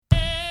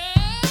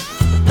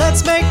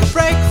Let's make a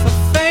break for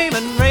fame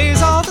and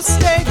raise all the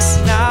stakes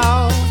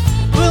now.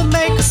 We'll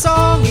make a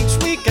song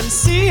each week and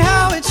see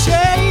how it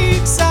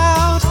shakes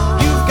out.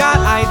 You've got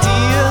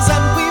ideas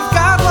and we've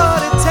got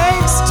what it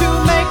takes to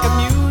make a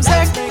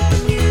music.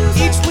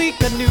 Each week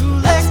a new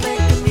lick,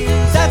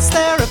 that's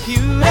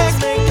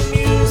therapeutic.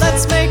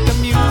 Let's make a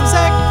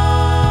music.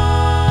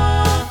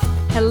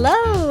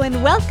 Hello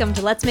and welcome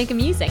to Let's Make a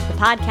Music, the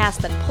podcast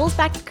that pulls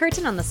back the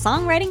curtain on the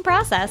songwriting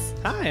process.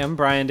 Hi, I'm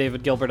Brian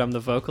David Gilbert. I'm the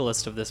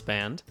vocalist of this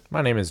band.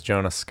 My name is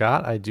Jonah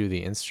Scott. I do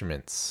the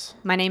instruments.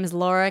 My name is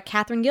Laura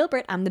Catherine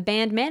Gilbert. I'm the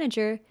band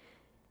manager.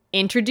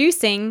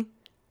 Introducing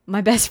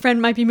My Best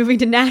Friend Might Be Moving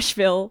to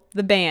Nashville,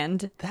 the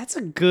band. That's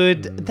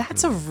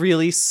a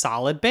really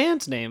solid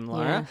band name,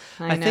 Laura.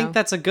 Yeah, I I know. think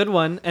that's a good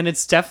one, and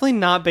it's definitely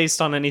not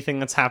based on anything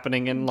that's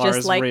happening in Laura's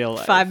Just like real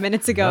life. 5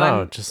 minutes ago.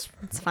 No, just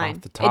It's fine.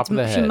 off the top of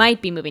the She head.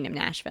 might be moving to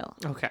Nashville.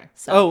 Okay.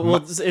 So-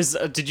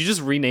 Did you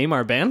just rename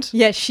our band?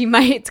 Yeah, she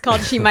might. It's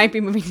called She Might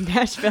Be Moving to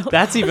Nashville.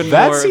 That's even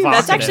That more seems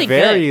That's evocative. actually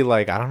very good.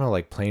 like, I don't know,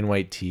 like plain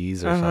white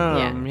tees or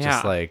something. Yeah.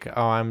 Just Yeah. like,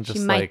 oh, I'm just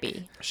she like, might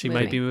be. She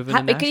might be moving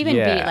Ha- to It could Nashville. even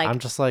yeah, be like I'm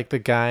just like the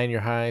guy in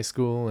your high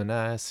school, and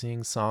I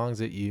sing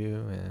songs at you,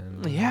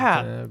 and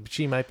Yeah.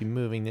 she might be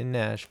moving to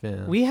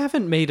Nashville. We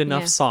haven't made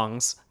enough Yeah.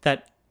 songs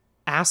that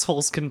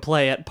assholes can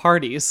play at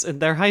parties in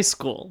their high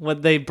school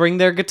when they bring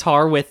their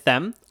guitar with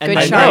them and Good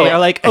then Charlotte. they're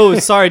like, oh,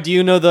 sorry, do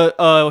you know the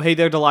Hey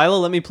There Delilah,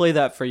 let me play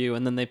that for you,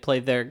 and then they play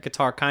their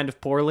guitar kind of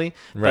poorly,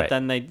 Right.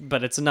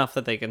 but it's enough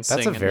that they can That's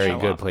sing a and very show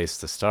good up. place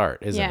to start,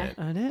 isn't Yeah. it?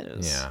 It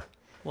is. Yeah.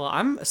 Well,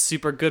 I'm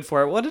super good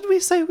for it. What did we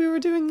say we were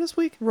doing this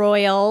week?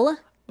 royal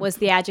was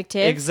the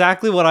adjective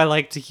Exactly what I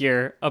like to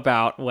hear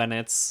about when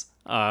it's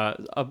a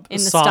in the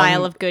song.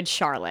 style of Good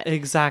Charlotte.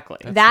 Exactly.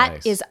 That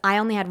nice. is, I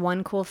only had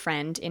one cool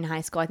friend in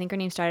high school. I think her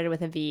name started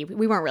with a V.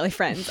 We weren't really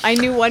friends. I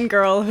knew one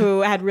girl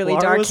who had really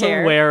Laura dark was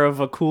hair. aware of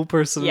a cool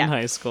person Yeah. in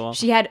high school.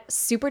 She had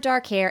super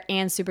dark hair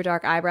and super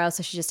dark eyebrows,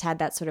 so she just had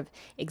that sort of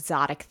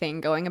exotic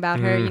thing going about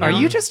her. You know? Are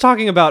you just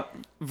talking about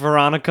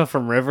Veronica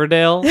from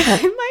Riverdale?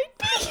 I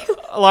might be.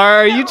 Laura,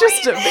 are you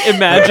just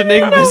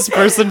imagining this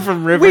person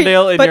from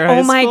Riverdale in but your high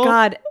oh my school?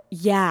 god,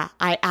 yeah,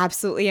 I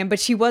absolutely am. But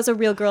she was a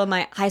real girl in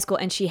my high school,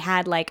 and she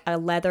had like a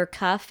leather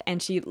cuff,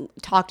 and she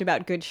talked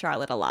about Good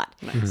Charlotte a lot.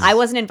 I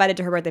wasn't invited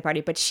to her birthday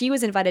party, but she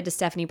was invited to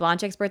Stephanie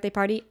Blonchek's birthday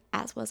party,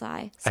 as was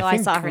I. So I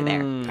think- saw her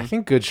there. I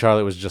think Good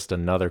Charlotte was just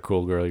another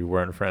cool girl you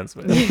weren't friends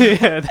with.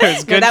 Yeah,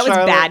 there's No, good that was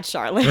Charlotte. bad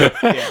Charlotte.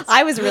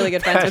 I was really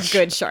good friends with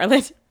Good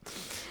Charlotte.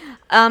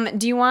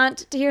 Do you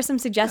want to hear some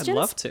I'd suggestions?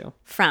 love to.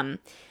 From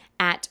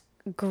at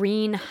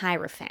Green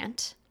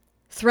Hierophant,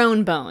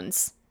 Throne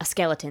Bones, a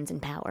skeleton's in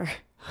power.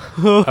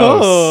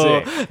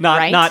 Oh, sick.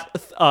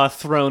 Not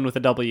throne with a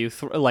W.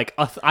 When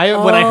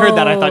I heard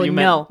that, I thought you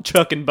meant no.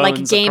 Chuck and Bones.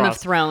 Like Game across.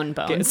 of Throne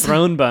Bones.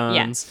 Throne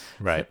Bones.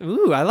 Right.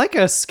 Ooh, I like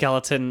a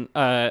skeleton,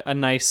 a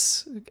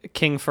nice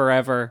King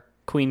Forever,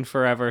 Queen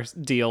Forever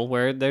deal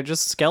where they're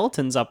just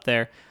skeletons up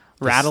there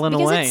rattling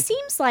Because away. it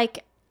seems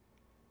like,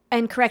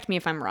 and correct me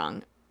if I'm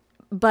wrong,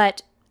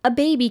 but a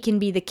baby can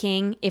be the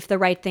king if the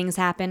right things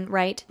happen,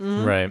 right?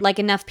 Right. Like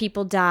enough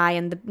people die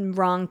and the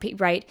wrong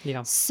right?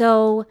 Yeah.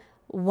 So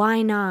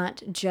why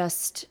not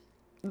just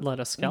Let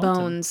a skeleton.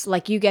 Bones,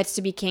 like you get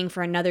to be king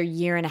for another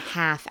year and a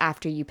half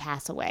after you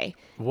pass away.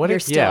 What You're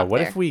if still up what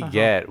there. if we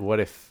get what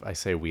if I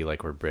say we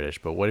like we're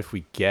British, but what if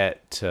we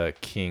get to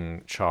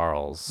King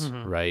Charles,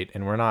 right?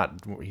 And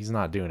he's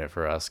not doing it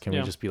for us. Can Yeah.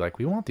 we just be like,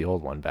 we want the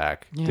old one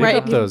back? Dig Right,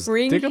 up those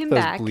bring him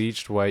back.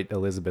 bleached white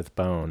Elizabeth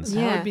bones.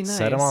 Yeah. That would be nice.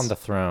 Set him on the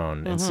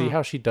throne and see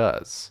how she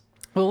does.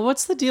 Well,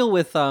 what's the deal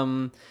with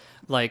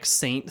like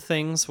saint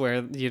things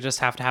where you just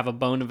have to have a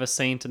bone of a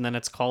saint and then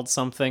it's called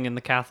something in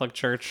the Catholic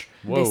Church?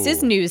 This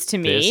is news to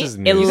me. This is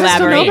news to You guys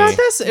don't know Elaborate. about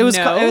this? It was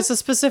No. it was a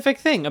specific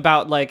thing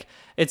about like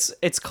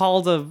it's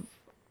called a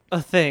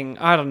thing.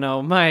 I don't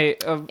know. My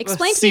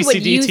Explain to me what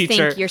CCD you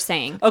teacher. think you're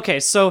saying. Okay,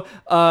 so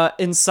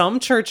in some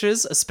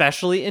churches,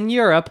 especially in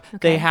Europe,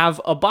 they have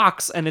a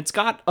box and it's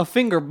got a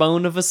finger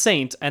bone of a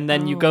saint, and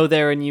then you go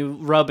there and you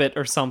rub it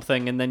or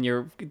something, and then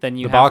you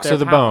The have box their or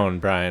the power. bone,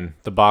 Brian?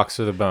 The box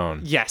or the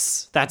bone?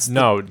 Yes, that's the-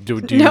 No, do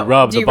you No,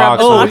 rub do the you rub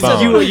box the or Oh, the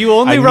box? bone? you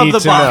only I rub need the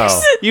to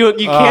box. know.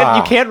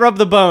 You can't rub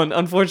the bone.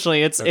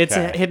 Unfortunately, it's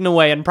Okay. hidden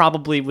away and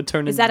probably would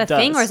turn Is into that a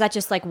thing, dust. or is that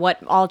just like what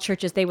all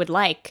churches they would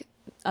like?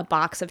 A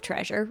box of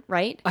treasure,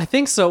 right? I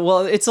think so. Well,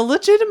 it's a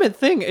legitimate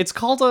thing. It's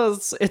called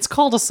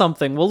a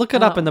something. We'll look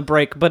it up Oh. in the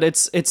break, but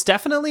it's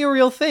definitely a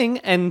real thing,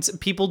 and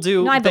people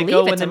do. No, I they believe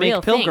go it's and they a real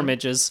make thing.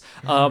 pilgrimages.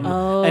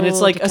 And it's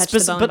Oh, like to a touch the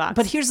bone specific. box.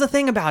 But here's the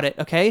thing about it.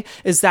 Okay,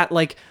 is that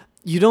like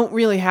you don't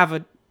really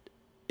have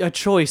a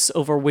choice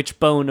over which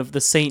bone of the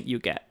saint you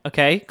get,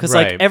 okay? Because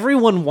like Right.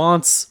 everyone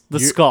wants the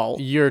skull.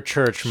 Your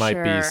church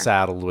might be Sure.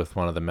 saddled with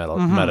one of the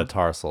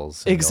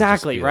metatarsals. and you'll just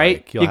Exactly, be right?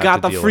 like, you'll you have got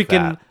to the deal with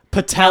freaking that.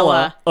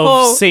 patella of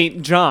Oh.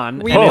 Saint John.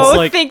 We and it's both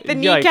like, think the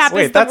yikes. kneecap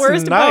Wait, is the that's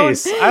worst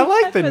nice. bone. I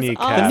like the That was kneecap.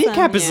 The awesome,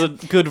 kneecap is yeah. a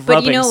good But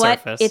rubbing you know what?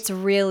 surface. It's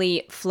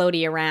really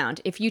floaty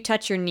around. If you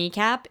touch your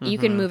kneecap, you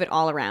can move it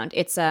all around.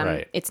 It's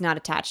Right. it's not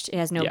attached. It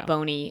has no Yeah.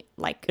 bony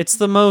like. It's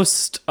the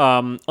most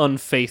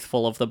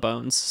unfaithful of the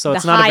bones, so The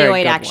it's not a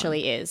very hyoid good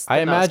actually is. The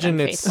I most imagine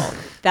it's- unfaithful.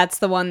 That's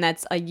the one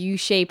that's a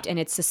U-shaped and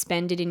it's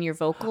suspended in your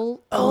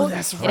vocal. Oh, cord.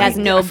 that's It has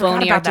right. no I forgot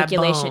bony about that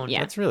articulation. bone. Yeah.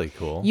 That's really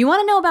cool. You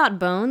want to know about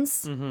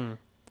bones? Mm-hmm.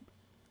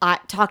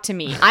 Talk to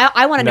me.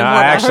 I want to know no, more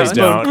I about actually bones.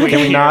 don't. Queen Can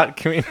we here. not?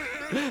 Can we?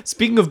 one.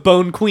 Speaking of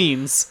bone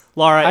queens,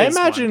 Laura I is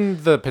one.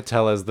 imagine the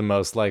patella is the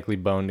most likely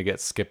bone to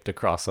get skipped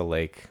across a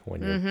lake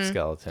when your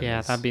skeleton. Yeah,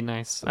 is... that'd be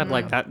nice. I'd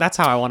like that. That's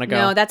how I want to go.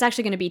 No, that's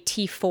actually going to be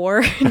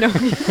T4. No.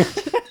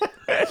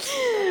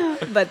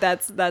 But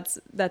that's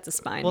a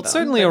spine. well, it's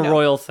bone, certainly but a no.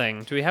 royal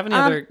thing. Do we have any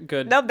other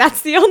good? No,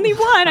 that's the only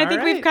one. I All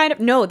think right. we've kind of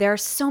no. There are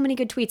so many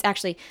good tweets.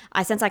 Actually,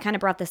 since I kind of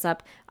brought this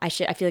up, I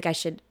feel like I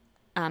should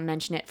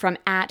mention it from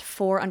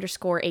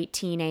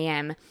 @4_18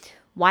 a.m.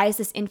 Why is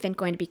this infant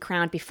going to be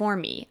crowned before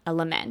me? A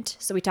lament.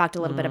 So we talked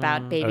a little bit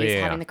about babies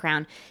yeah. having the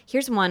crown.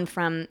 Here's one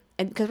from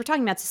because we're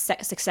talking about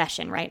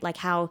succession, right? Like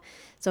how.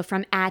 So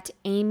from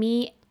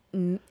 @Amy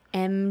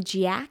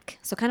MGiac,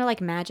 so kind of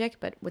like magic,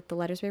 but with the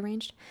letters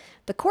rearranged.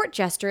 The court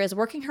jester is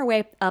working her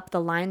way up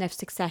the line of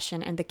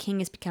succession, and the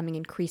king is becoming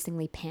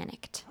increasingly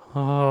panicked.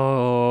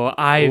 Oh,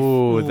 I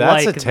Ooh,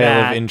 that's like a tale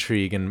that. of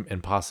intrigue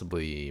and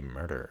possibly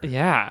murder.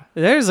 Yeah,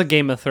 there's a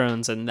Game of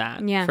Thrones in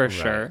that, Yeah. for Right.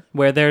 sure.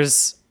 Where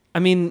there's, I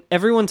mean,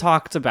 everyone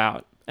talked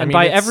about, and I mean,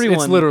 by it's, everyone,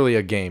 it's literally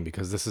a game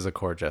because this is a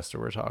court jester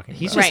we're talking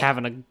he's about. just Right.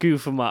 having a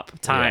goof 'em up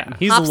time. Yeah.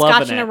 He's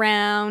loving Hopscotching it.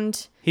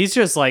 around. He's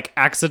just like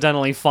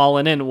accidentally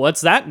fallen in.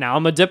 What's that? Now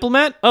I'm a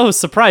diplomat? Oh,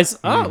 surprise.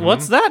 Oh,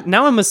 what's that?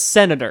 Now I'm a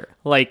senator.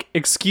 Like,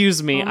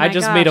 excuse me. Oh my I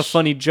just made a gosh.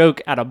 funny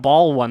joke at a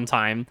ball one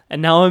time,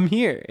 and now I'm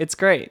here. It's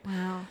great.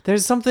 Wow.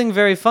 There's something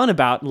very fun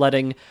about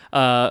letting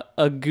a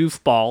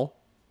goofball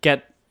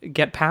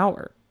get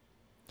power.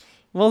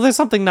 Well, there's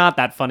something not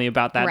that funny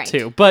about that Right.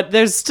 too, but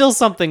there's still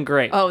something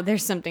great. Oh,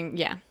 there's something.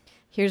 Yeah.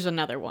 Here's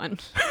another one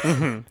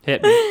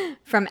Hit me.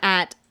 from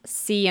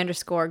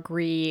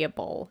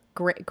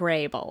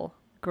 @C_Greeable.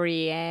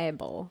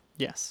 Greeable.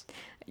 Yes.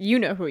 You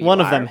know who you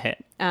One are. of them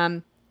hit.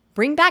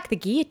 Bring back the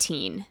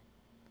guillotine.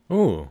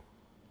 Ooh,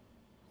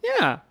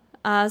 Yeah.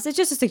 So it's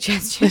just a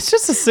suggestion. It's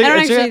just a I don't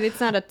signature. actually. It's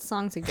not a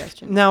song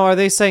suggestion. Now, are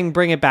they saying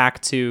bring it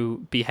back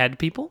to behead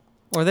people?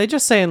 Or are they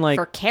just saying like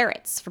For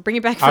carrots. For bring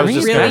it back. For I was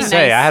just really gonna nice.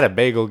 say I had a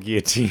bagel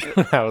guillotine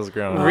when I was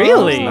growing up.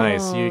 Really? It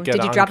was nice. You get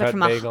Did an you drop it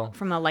uncut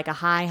from bagel. like a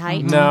high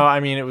height? No, I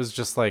mean it was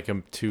just like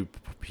two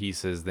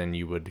pieces. Then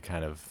you would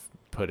kind of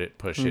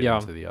push it Yeah.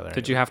 into the other.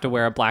 Did you have to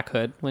wear a black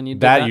hood when you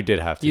did that? that? You did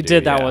have to. You do,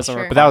 did. That yeah. was a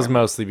Sure. But that was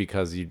mostly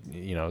because you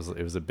know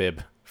it was a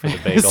bib for the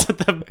bagel. Is it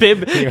the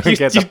bib? you would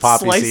get the you'd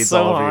poppy slice seeds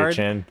so all over your hard.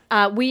 chin.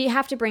 We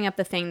have to bring up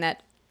the thing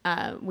that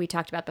we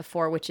talked about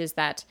before, which is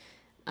that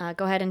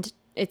go ahead and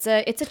it's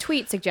a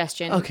tweet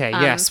suggestion. Okay,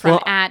 yes. From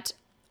Well, at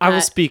I will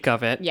speak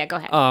of it. yeah, go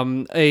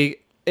ahead.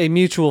 A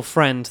mutual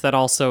friend that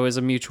also is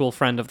a mutual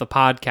friend of the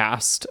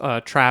podcast,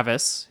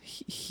 Travis.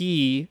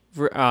 He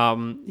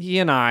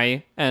and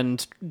I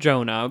and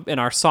Jonah in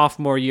our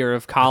sophomore year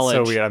of college.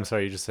 So weird. I'm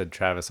sorry. You just said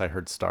Travis. I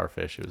heard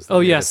starfish. It was. The Oh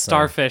yes, weirdest thing.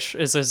 Starfish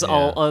is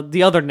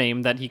the other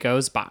name that he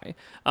goes by.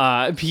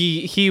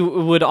 He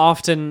would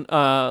often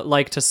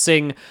like to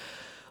sing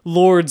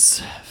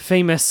Lord's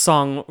famous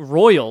song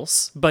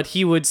Royals, but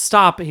he would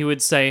stop. He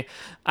would say,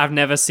 "I've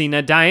never seen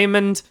a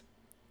diamond."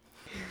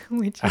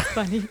 Which is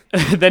funny.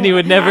 Then he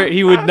would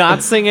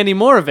not sing any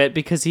more of it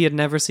because he had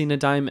never seen a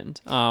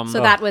diamond.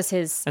 So that was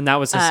his. And that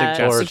was his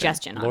Lord,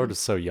 suggestion. on- Lord was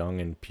so young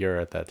and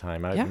pure at that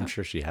time. I'm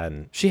sure she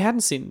hadn't. She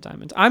hadn't seen a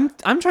diamond. I'm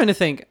trying to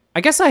think.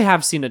 I guess I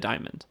have seen a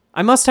diamond.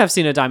 I must have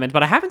seen a diamond,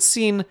 but I don't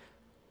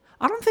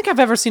think I've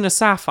ever seen a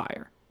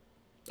sapphire.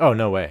 Oh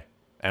no way.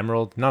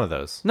 Emerald. None of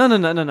those. No. I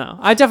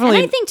And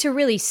definitely I think to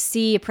really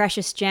see a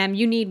precious gem,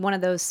 you need one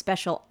of those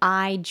special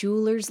eye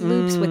jeweler's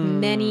loops with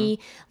many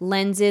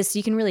lenses, so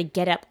you can really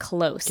get up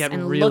close Get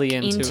and really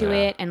look into into it.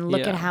 it and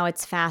look Yeah. at how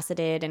it's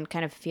faceted and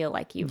kind of feel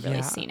like you've really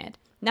Yeah. seen it.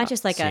 Not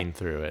just like Seen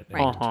through it.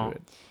 and Uh-huh. into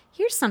it.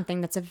 Here's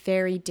something that's a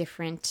very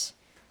different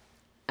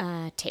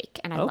take,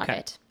 and I love Okay.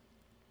 it.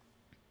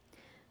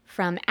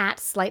 From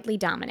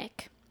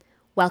 @SlightlyDominic.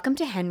 Welcome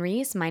to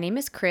Henry's. My name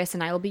is Chris,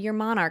 and I will be your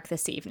monarch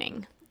this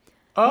evening.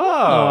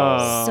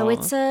 Oh. So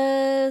it's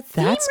a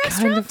theme That's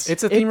restaurant? kind of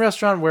It's a theme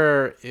restaurant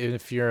where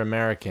if you're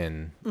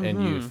American and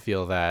Mm-hmm. you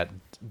feel that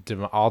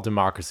all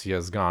democracy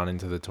has gone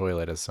into the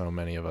toilet, as so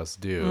many of us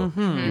do,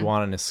 Mm-hmm. you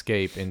want an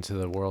escape into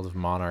the world of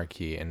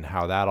monarchy and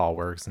how that all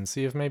works, and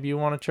see if maybe you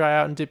want to try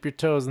out and dip your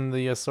toes in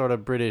the sort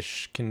of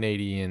British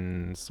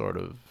Canadian sort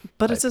of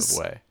but type it's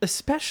of way.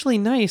 especially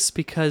nice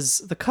because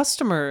the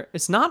customer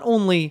is not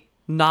only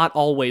not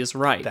always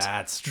right.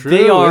 That's true,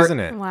 They are isn't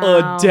it?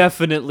 Wow.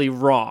 definitely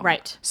wrong.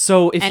 Right.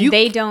 So if And you,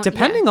 they don't-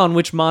 depending on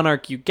which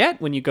monarch you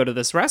get when you go to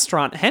this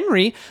restaurant,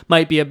 Henry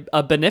might be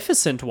a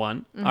beneficent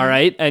one, Mm-hmm. all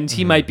right? And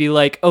he might be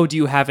like, oh, do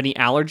you have any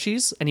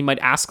allergies? And he might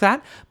ask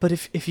that. But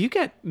if you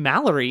get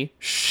Mallory,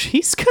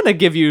 she's going to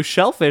give you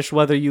shellfish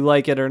whether you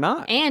like it or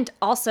not. And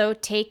also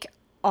take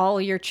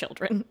all your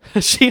children.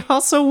 She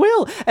also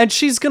will. And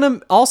she's going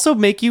to also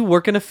make you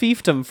work in a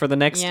fiefdom for the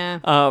next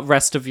Yeah.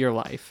 rest of your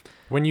life.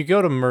 When you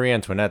go to Marie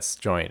Antoinette's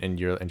joint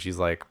and she's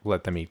like,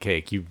 let them eat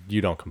cake, you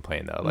don't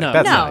complain though. Like No.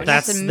 that's No, nice.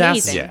 that's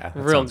amazing. yeah, that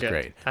real sounds good.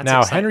 great. That's Now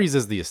exciting. Henry's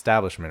is the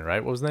establishment,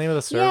 right? What was the name of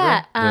the server?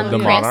 Yeah, the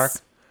Chris. monarch.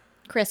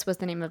 Chris was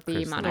the name of the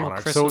Chris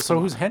monarch. Chris So was the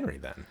who's monarch. Henry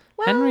then?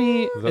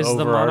 Henry The is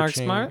the monarch's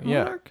overarching-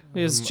 monarch?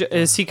 yeah.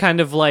 Is he kind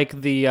of like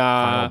the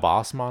Final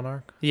boss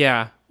monarch?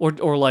 yeah,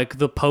 or like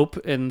the Pope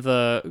in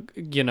the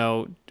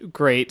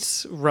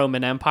great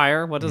Roman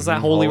Empire? What is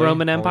that? Holy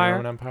Roman Empire?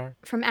 Roman Empire.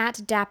 From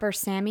at Dapper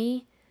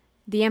Sammy,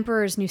 the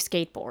Emperor's new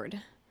skateboard.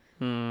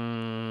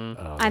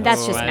 And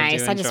that's just Oh,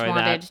 nice. do I just enjoy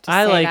wanted that. to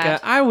I say like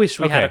that. I wish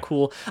we had a Okay.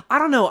 cool. I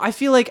don't know. I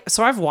feel like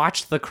so I've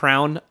watched The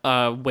Crown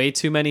way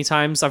too many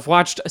times. I've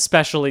watched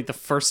especially the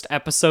first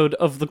episode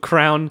of The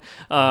Crown,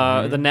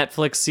 the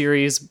Netflix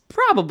series,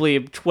 probably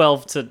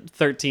 12 to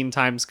 13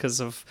 times because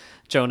of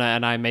Jonah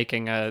and I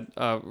making a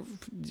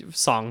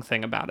song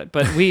thing about it.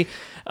 But we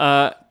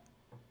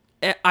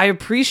I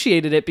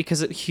appreciated it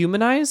because it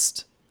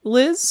humanized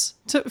Liz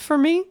for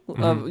me. You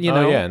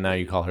know, Oh yeah, now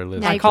you call her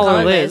Liz. Now I you call can her call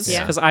her Liz Liz,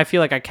 yeah. because I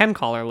feel like I can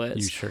call her Liz.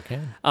 You sure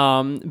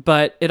can.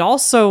 But it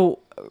also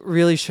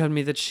really showed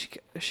me that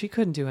she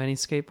couldn't do any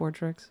skateboard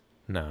tricks.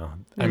 No,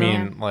 I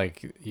mean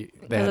like they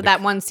Because had of to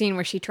that one scene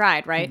where she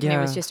tried, right? And it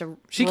was Yeah. just a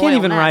She royal can't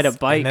even ride a mess.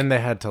 bike. And then they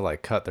had to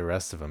like cut the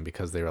rest of them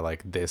because they were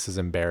like, "This is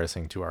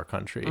embarrassing to our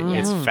country."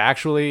 It's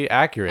factually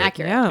accurate.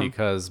 Accurate. Yeah.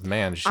 Because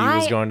man, she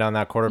was going down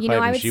that quarter you know,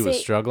 pipe I and would she was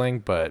say- struggling,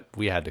 but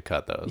we had to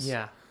cut those.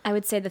 Yeah. I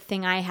would say the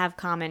thing I have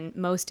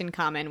most in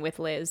common with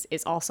Liz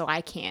is also I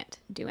can't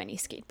do any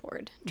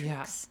skateboard Yeah.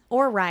 tricks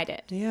or ride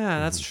it. Yeah,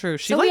 that's true.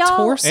 She So we likes all-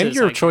 horses. And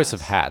your I choice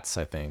guess. of hats,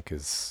 I think,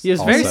 is Yeah,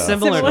 it's very also-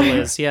 similar to Similar.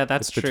 Liz. Yeah,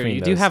 that's It's true. between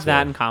You do those have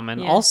that two. in common.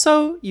 Yeah.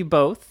 Also, you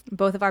both.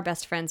 Both of our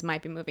best friends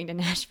might be moving to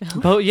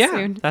Nashville. Oh, yeah.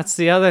 soon. That's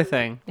the other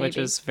thing, which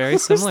Maybe. is very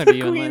similar to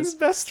you and Liz.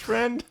 best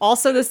friend.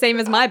 Also the same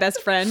as my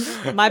best friend.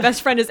 My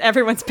best friend is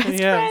everyone's best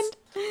Yes.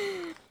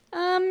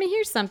 friend.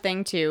 Here's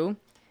something too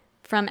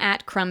from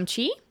at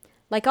Crumchy.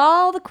 Like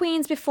all the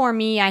queens before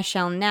me, I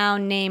shall now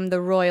name the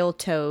royal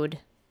toad.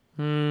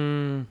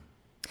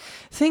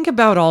 Think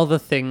about all the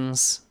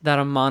things that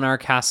a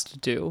monarch has to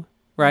do,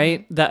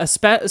 right? That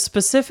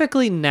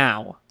specifically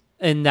now,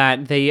 in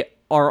that they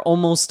are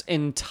almost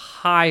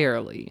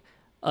entirely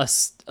a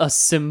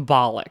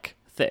symbolic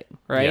thing,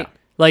 right? Yeah,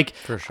 Like,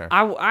 for sure.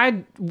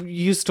 I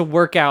used to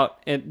work out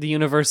at the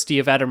University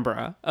of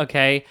Edinburgh,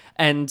 okay?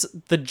 And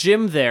the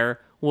gym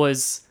there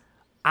was,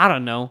 I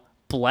don't know,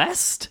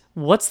 blessed?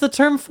 What's the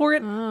term for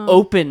it?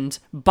 Opened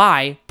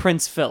by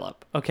Prince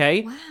Philip,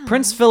 okay?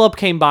 Prince Philip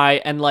came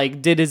by and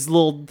like did his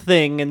little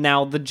thing, and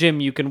now the gym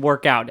you can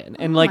work out in.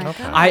 And like my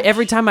gosh.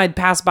 every time I'd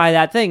pass by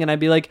that thing and I'd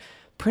be like,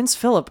 Prince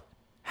Philip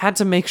had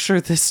to make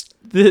sure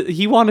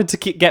he wanted to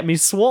get me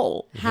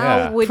swole. How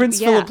Yeah. would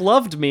Prince yeah. Philip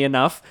loved me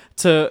enough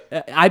to.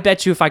 I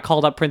bet you, if I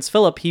called up Prince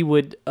Philip, he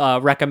would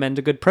recommend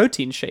a good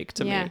protein shake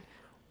to Yeah. me.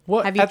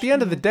 What Have you- at the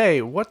end of the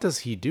day, what does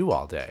he do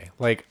all day?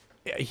 Like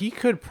he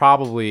could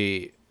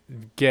probably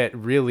get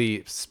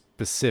really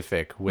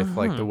specific with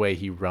like the way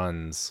he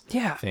runs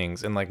Yeah.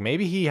 things, and like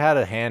maybe he had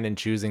a hand in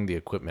choosing the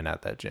equipment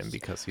at that gym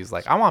because he's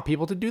like, I want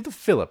people to do the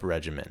Philip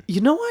regimen. You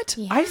know what?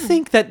 I Yeah.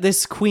 think that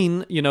this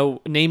queen,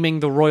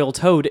 naming the royal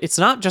toad, it's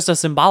not just a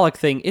symbolic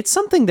thing. It's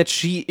something that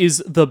she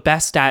is the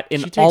best at in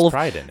She takes all of.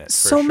 pride in it, for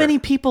So sure. many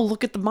people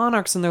look at the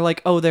monarchs and they're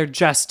like, oh, they're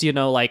just,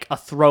 like a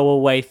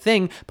throwaway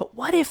thing. But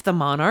what if the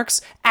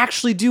monarchs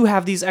actually do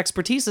have these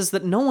expertises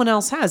that no one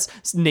else has,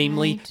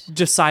 namely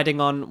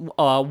deciding on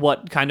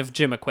what kind of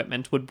gym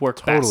equipment would work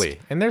Totally.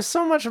 best? And there's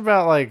so much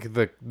about like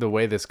the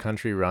way this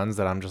country runs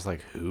that I'm just like,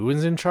 who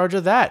is in charge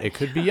of that? It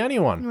could be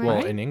anyone. Well,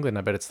 Right. in England,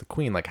 I bet it's the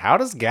Queen. Like, how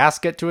does gas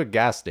get to a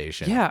gas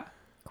station? Yeah.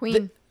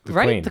 Queen. The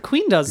Right? Queen. The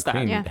queen does The that.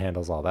 Queen Yeah.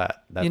 handles all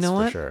that. That's know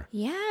for what? sure.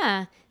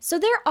 Yeah. So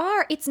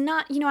it's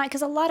not,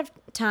 because a lot of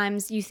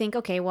times you think,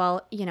 okay,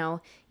 well,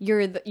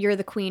 you're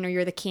the queen or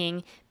you're the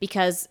king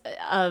because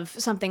of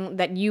something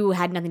that you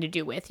had nothing to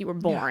do with. You were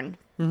born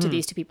to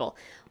these two people.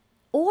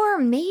 Or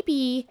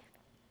maybe,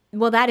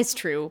 well, that is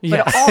true, but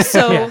Yes.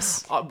 also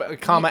Yes.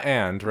 Comma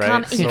and,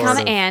 right? Sort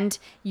of. and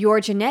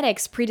your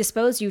genetics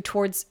predispose you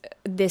towards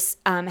this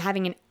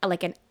having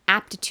an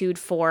aptitude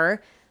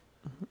for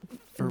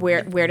how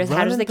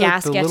does the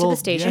gas get to the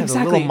station? Yeah,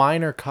 Exactly. the little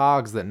minor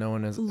cogs that no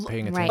one is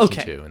paying Right. attention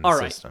Okay, to in the all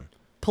right. system.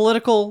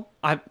 Political.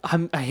 I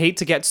hate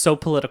to get so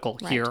political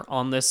here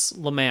on this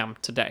Lamam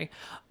today,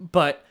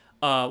 but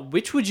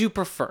which would you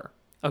prefer?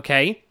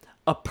 Okay,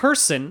 a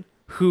person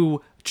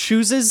who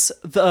chooses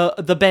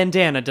the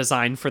bandana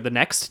design for the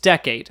next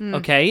decade.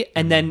 Okay,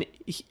 and then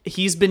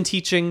he's been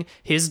teaching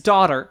his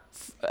daughter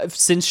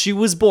since she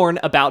was born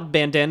about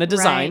bandana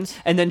design,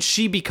 Right. and then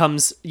she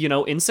becomes,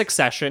 in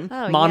succession,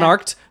 Oh,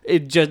 monarched.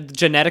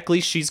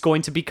 Genetically, she's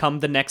going to become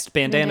the next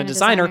bandana, Bandana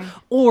designer, designer.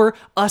 or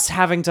us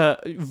having to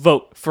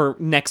vote for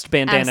next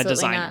bandana Absolutely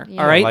designer. not,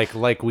 yeah. All right,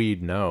 Like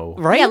we'd know.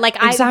 right? Yeah, like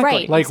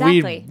exactly. right.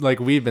 Exactly.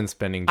 We've been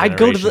spending I'd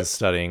go to generations the-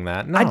 studying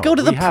that. No, I'd go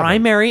to the we haven't.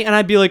 primary and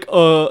I'd be like,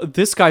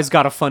 this guy's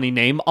got a funny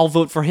name. I'll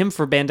vote for him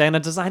for bandana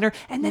designer.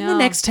 And then the No.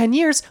 next 10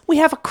 years, we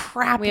have a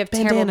crap We have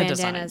bandana terrible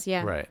design. bandanas.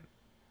 Yeah. Right.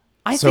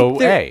 I So think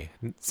they're- A.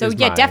 So is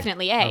yeah, my-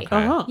 definitely A. Okay.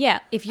 Uh-huh. Yeah.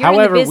 If you're in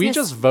However, the business, we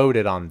just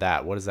voted on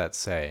that. What does that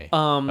say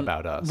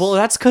about us? Well,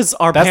 that's because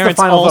our that's the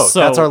parents final also.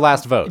 vote. That's our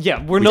last vote.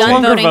 Yeah, we're We no changed.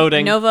 longer voting,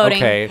 voting. No voting.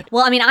 Okay.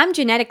 Well, I mean, I'm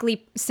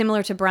genetically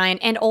similar to Brian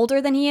and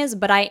older than he is,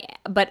 but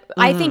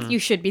I think you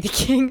should be the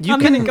king. You I'm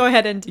can gonna go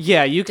ahead and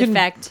Yeah, you can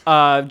defect.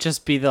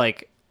 just be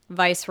like,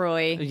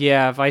 Viceroy.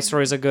 yeah,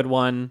 Viceroy's a good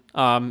one.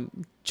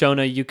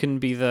 Jonah, you can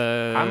be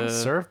the. I'm a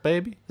surf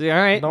baby. Yeah,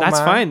 all right, Don't that's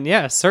mind. fine.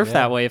 Yeah, surf Yeah.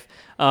 that wave.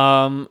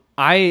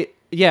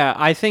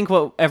 I think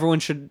what everyone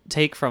should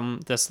take from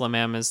this,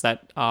 Lamam, is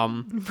that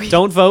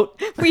don't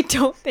vote. We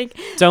don't think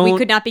we Don't-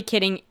 could not be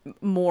kidding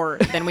more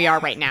than we are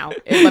right now.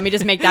 Let me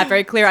just make that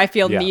very clear. I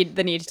feel Yeah.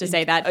 the need to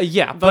say that.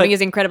 Yeah, but voting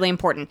is incredibly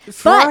important.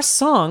 For But our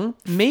song,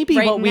 maybe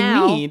right what we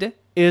now- need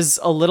is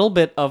a little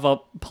bit of a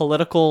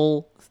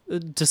political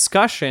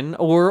discussion,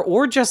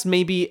 or just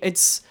maybe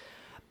it's.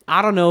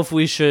 I don't know if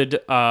we should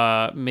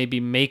maybe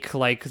make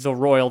like the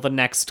royal the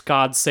next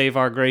God Save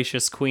Our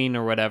Gracious Queen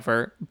or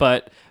whatever,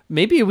 but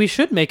maybe we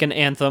should make an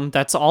anthem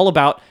that's all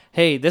about,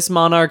 hey, this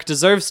monarch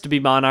deserves to be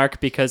monarch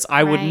because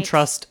I wouldn't Right.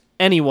 trust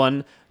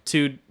anyone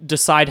to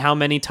decide how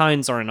many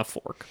tines are in a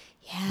fork.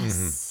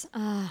 yes,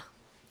 Okay,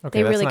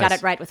 they that's really got nice.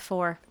 it right with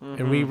 4.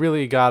 And we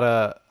really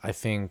gotta, I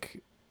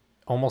think,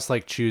 almost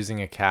like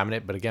choosing a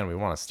cabinet, but again, we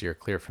want to steer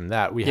clear from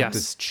that. We have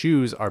Yes. to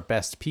choose our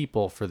best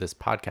people for this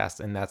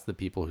podcast, and that's the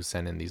people who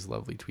send in these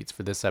lovely tweets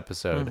for this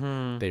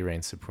episode. They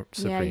reign supreme.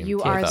 Yeah, you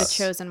with are the us.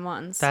 chosen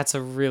ones. That's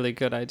a really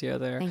good idea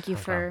there. Thank you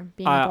for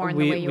being born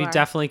we the way you we are.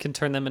 definitely can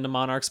turn them into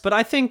monarchs, but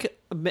I think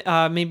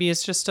maybe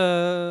it's just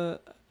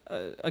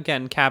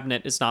again,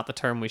 cabinet is not the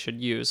term we should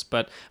use,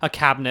 but a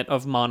cabinet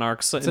of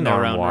monarchs in an their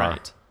own armoire.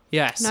 right.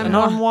 Yes, An an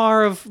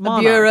armoire of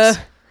monarchs. bureau.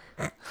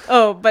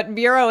 Oh, but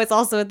bureau is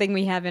also a thing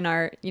we have in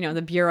our,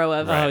 the bureau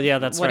of. Oh yeah,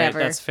 that's whatever.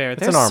 right. That's fair.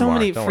 It's There's an so armoire.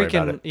 many Don't worry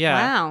about freaking it.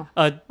 yeah. Wow.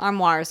 A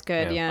Armoire is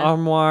good. Yeah. Yeah.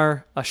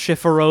 armoire, a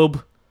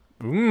chifforobe.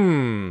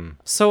 Mm,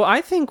 So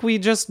I think we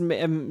just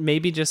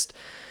maybe just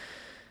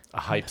a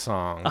hype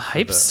song. a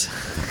hypes.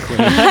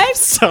 Hype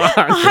song.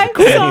 Hype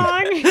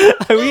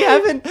song. We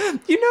haven't.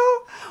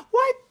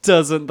 Why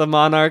doesn't the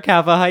monarch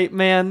have a hype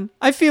man?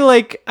 I feel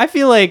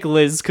like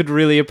Liz could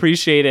really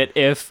appreciate it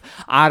if,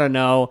 I don't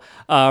know,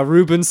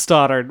 Ruben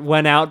Stoddard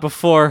went out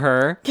before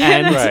her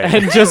and Right.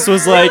 and just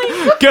was like,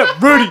 get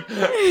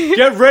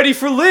ready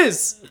for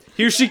Liz.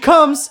 Here she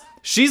comes.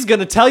 She's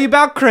gonna tell you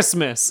about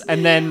Christmas,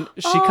 and then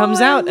she comes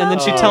I out, and then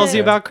she love tells you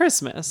it. about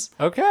Christmas.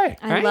 Okay.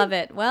 I Right? love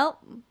it. Well,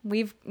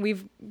 we've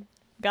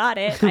got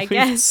it. I We've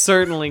guess.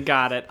 certainly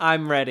got it.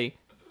 I'm ready.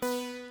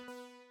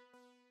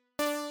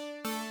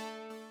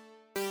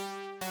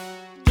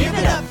 Give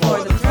it up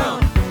for the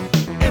throne,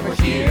 and we're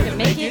here to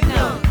make it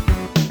known.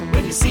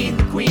 When you see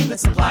the queen that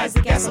supplies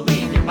the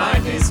gasoline, your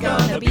mind is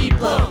gonna be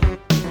blown.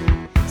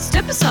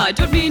 Step aside,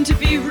 don't mean to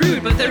be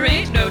rude, but there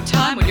ain't no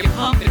time when you're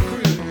pumping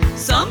crude.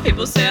 Some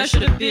people say I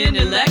should have been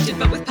elected,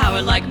 but with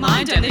power like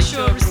mine, damn, they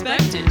sure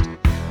respect it.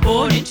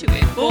 Born into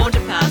it, born to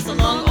pass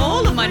along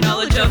all of my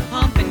knowledge of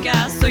pumping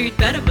gas. So you'd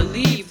better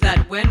believe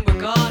that when we're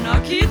gone, our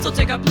kids will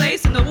take our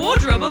place in the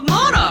wardrobe of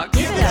monarchs.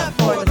 Give it up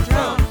for the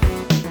throne,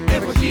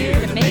 and we're here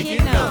to make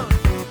it known.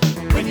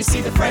 When you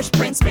see the Fresh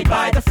Prince made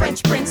by the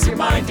French Prince, your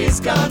mind is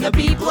gonna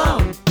be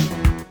blown.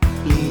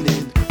 Lean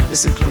in,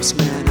 listen close,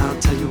 man. I'll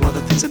tell you all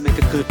the things that make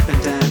a good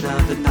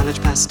bandana. The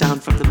knowledge passed down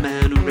from the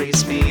man who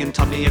raised me and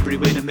taught me every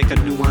way to make a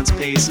nuanced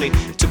paisley.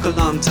 It took a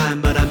long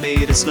time, but I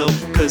made it slow,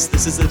 cause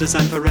this is the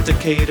design for a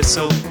Decatur.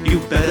 So you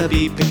better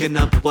be picking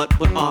up what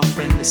we're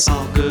offering. It's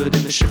all good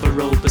in the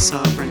chivalrobe of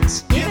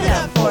sovereigns. Give it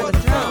up for the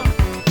throne,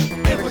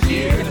 and we're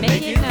here to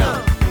make it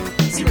known.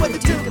 See what the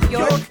Duke of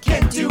York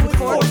can do with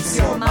force,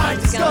 your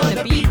mind is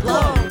gonna be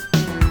blown.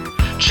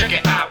 Check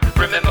it out,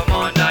 remember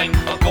my name.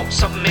 I've got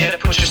something here to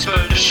put your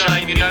spoon to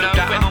shame. You know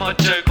that when I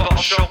do, but I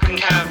sure can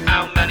count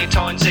how many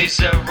times is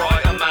the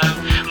right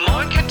amount.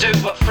 Mine can do,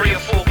 but 3 or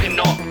 4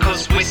 cannot,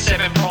 cause with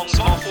 7 prongs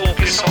my fork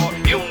is hot.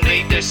 You'll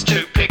need this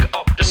to pick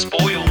up the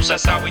spoils,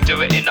 that's how we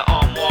do it in the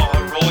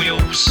Armoire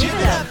Royals. Give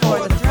it up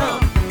for the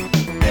throne,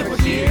 and we're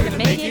here to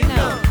make it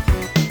known.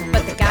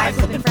 But the guy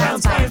flipping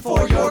frowns vying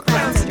for your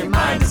crowns, and your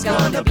mind is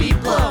gonna be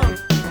blown.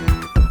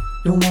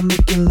 Yo, I'll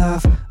make you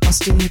laugh, I'll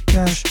steal your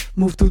cash.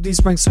 Move through these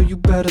ranks, so you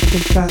better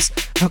think fast.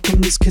 How can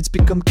these kids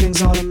become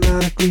kings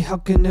automatically? How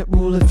can it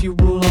rule if you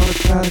rule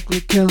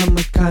autocratically? Kill 'em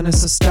with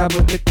kindness, a stab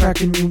with it,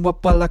 cracking you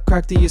up while I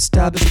crack the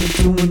establishment.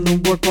 Doing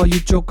the work while you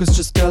jokers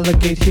just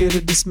delegate. Here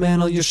to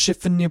dismantle your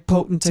shit and your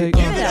potentate.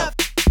 Give it up.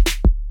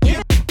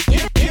 Give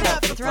it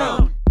up for the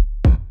throne.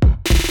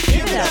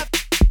 Give it up.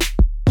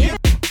 Give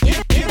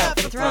it up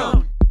for the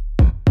throne.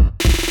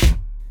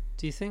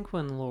 Do you think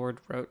when Lorde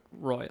wrote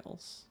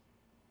Royals,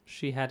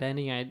 she had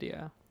any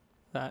idea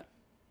that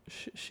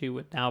she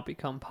would now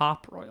become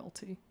pop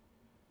royalty?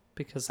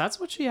 Because that's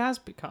what she has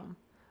become.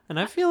 And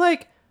I feel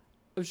like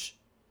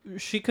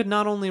she could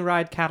not only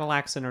ride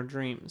Cadillacs in her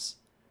dreams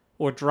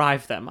or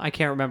drive them. I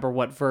can't remember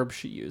what verb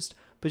she used,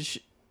 but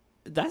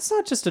that's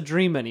not just a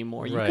dream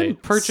anymore. You can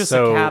purchase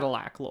So a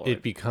Cadillac, Lorde.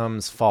 It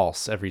becomes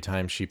false every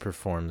time she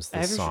performs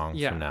this song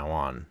yeah. from now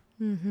on.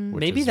 Which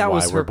Maybe is that why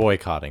was we're her-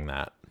 boycotting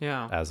that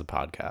Yeah. as a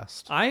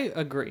podcast. I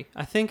agree.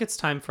 I think it's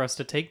time for us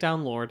to take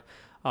down Lorde.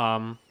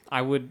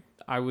 I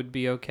would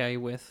be okay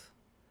with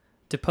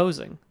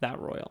deposing that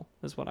royal,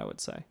 is what I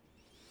would say.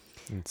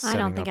 I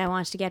don't think I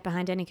want to get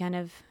behind any kind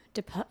of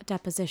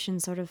deposition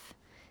sort of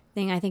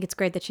thing. I think it's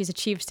great that she's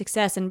achieved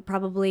success, and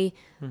probably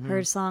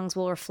her songs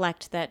will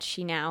reflect that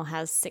she now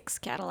has 6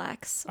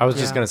 Cadillacs. I was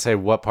just going to say,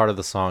 what part of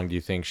the song do you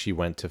think she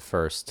went to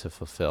first to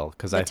fulfill?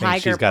 Because I think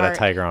tiger she's got part. a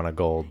tiger on a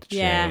gold chain.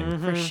 Yeah,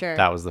 for sure.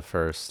 That was the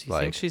first, Do you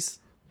think like, she's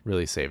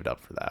really saved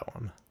up for that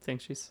one.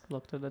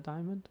 looked at a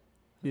diamond?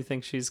 Do you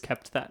think she's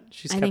kept that?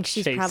 I think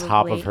she's Chase? probably-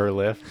 Top of her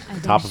list.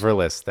 think Top of her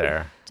list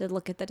there. To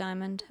look at the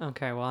diamond.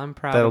 Okay, well, I'm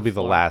proud. That'll of be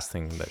the Lorde. last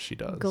thing that she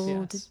does.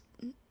 Gold. Yes.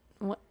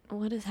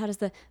 How does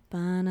the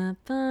ba-na,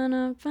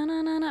 ba-na,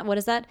 ba-na-na-na, what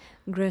is that?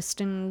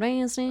 Kristen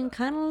Grayson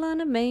kind of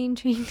on a main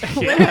tree.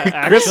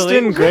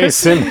 Kristen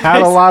Grayson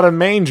had a lot of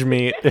mange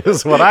meat,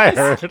 is what I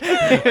heard.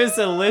 There's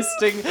a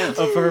listing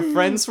of her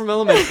friends from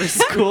elementary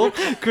school.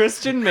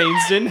 Christian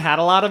Maidstone had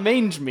a lot of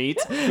mange meat,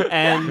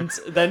 and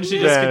then she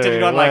just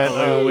continued on like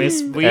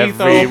Louis.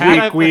 Every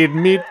week we'd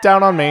meet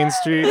down on Main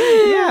Street.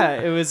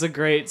 Yeah, it was a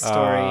great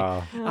story.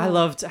 I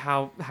loved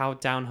how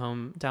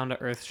down to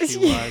earth she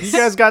was. You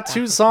guys got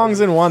 2 songs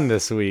in one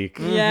this week.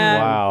 Yeah.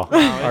 Wow.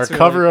 Our it's really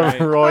cover of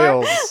great.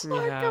 Royals.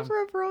 Yeah.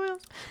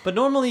 But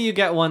normally you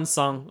get 1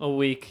 song a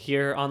week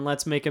here on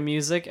Let's Make a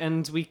Music,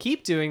 and we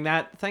keep doing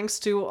that thanks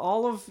to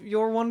all of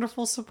your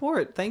wonderful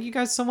support. Thank you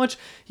guys so much.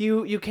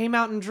 You came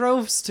out in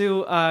droves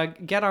to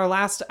get our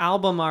last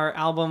album, our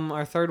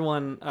 3rd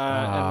one,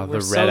 and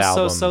we're the Red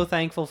album. so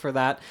thankful for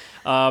that.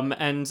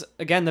 And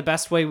again, the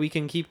best way we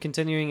can keep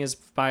continuing is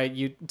by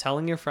you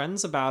telling your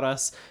friends about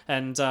us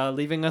and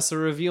leaving us a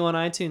review on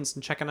iTunes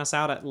and checking us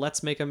out at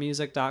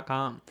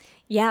letsmakeamusic.com.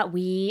 Yeah,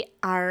 we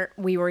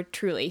were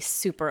truly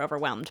super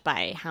overwhelmed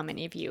by how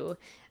many of you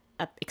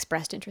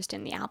expressed interest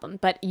in the album.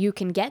 But you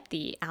can get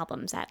the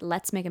albums at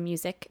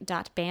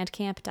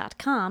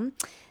letsmakeamusic.bandcamp.com.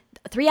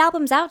 3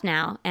 albums out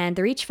now, and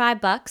they're each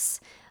 $5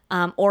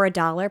 or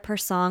 $1 per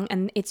song.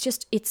 And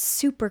it's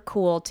super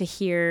cool to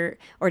hear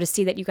or to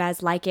see that you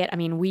guys like it. I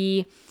mean,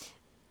 we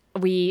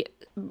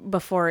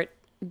before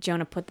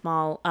Jonah put them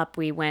all up,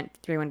 we went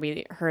through and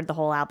we heard the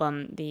whole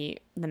album, the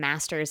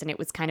masters, and it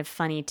was kind of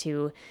funny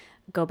to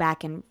go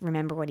back and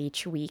remember what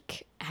each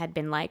week had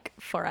been like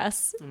for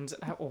us. And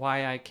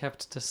why I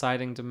kept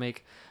deciding to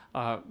make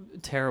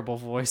terrible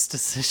voice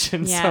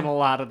decisions Yeah. on a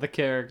lot of the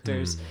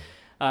characters.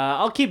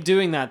 I'll keep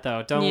doing that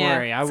though. Don't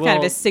worry. I it's will. kind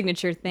of a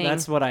signature thing.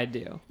 That's what I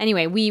do.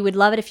 Anyway, we would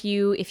love it if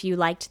you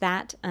liked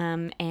that.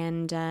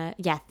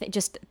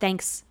 Just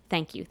thanks.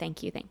 Thank you.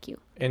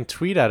 And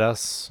tweet at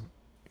us.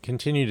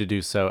 Continue to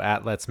do so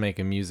at Let's Make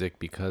a Music,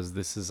 because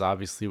this is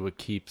obviously what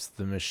keeps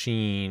the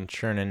machine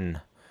churning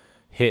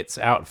hits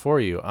out for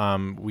you.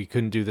 We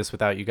couldn't do this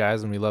without you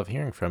guys, and we love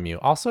hearing from you.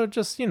 Also,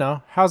 just,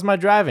 how's my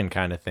driving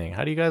kind of thing?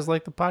 How do you guys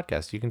like the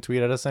podcast? You can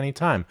tweet at us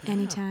anytime.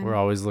 Anytime. We're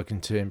always looking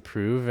to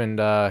improve and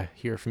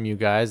hear from you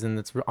guys, and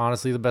it's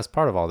honestly the best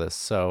part of all this.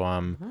 So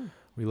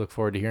we look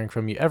forward to hearing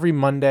from you every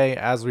Monday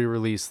as we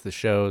release the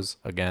shows,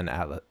 again,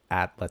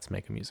 at Let's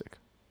Make a Music.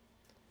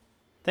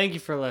 Thank you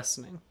for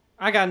listening.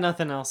 I got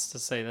nothing else to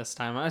say this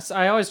time.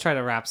 I always try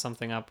to wrap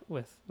something up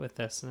with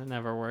this, and it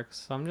never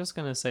works. So I'm just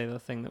going to say the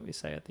thing that we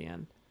say at the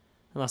end.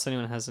 Unless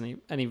anyone has any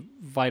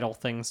vital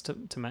things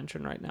to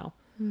mention right now.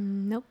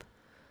 Nope.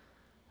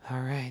 All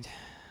right.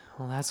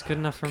 Well, that's good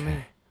enough for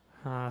me.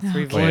 3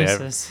 Wait,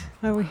 voices.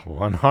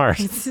 One heart.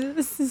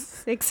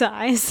 6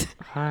 eyes.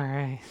 All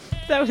right.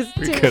 That was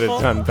We could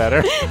have done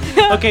better.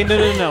 Okay,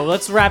 no.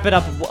 Let's wrap it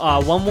up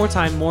one more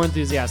time, more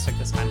enthusiastic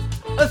this time.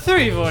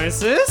 3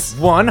 voices.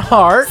 One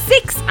heart.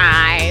 6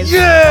 eyes. We've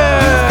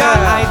got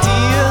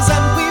ideas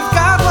and we've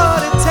got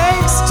what it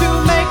takes to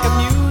make a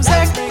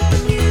music.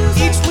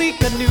 Each week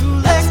a new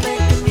lick.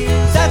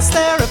 That's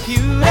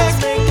therapeutic.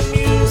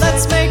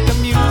 Let's make a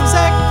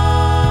music.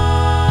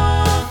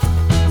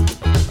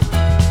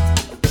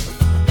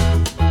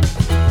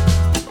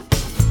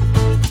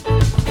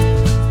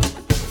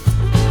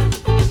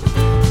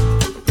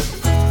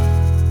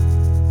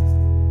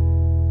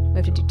 We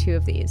have to do 2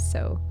 of these,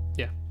 so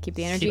Yeah. keep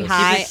the energy Keep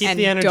high the and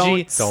energy. don't Don't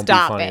be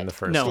stop funny it. in the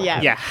first No. one.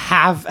 Yeah.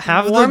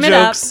 Have Warm the it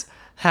up. jokes.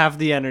 Have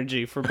the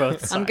energy for both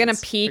sides. I'm gonna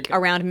peak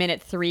around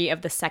minute 3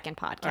 of the second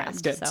podcast. All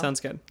right, good. so- Sounds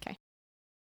good. Okay.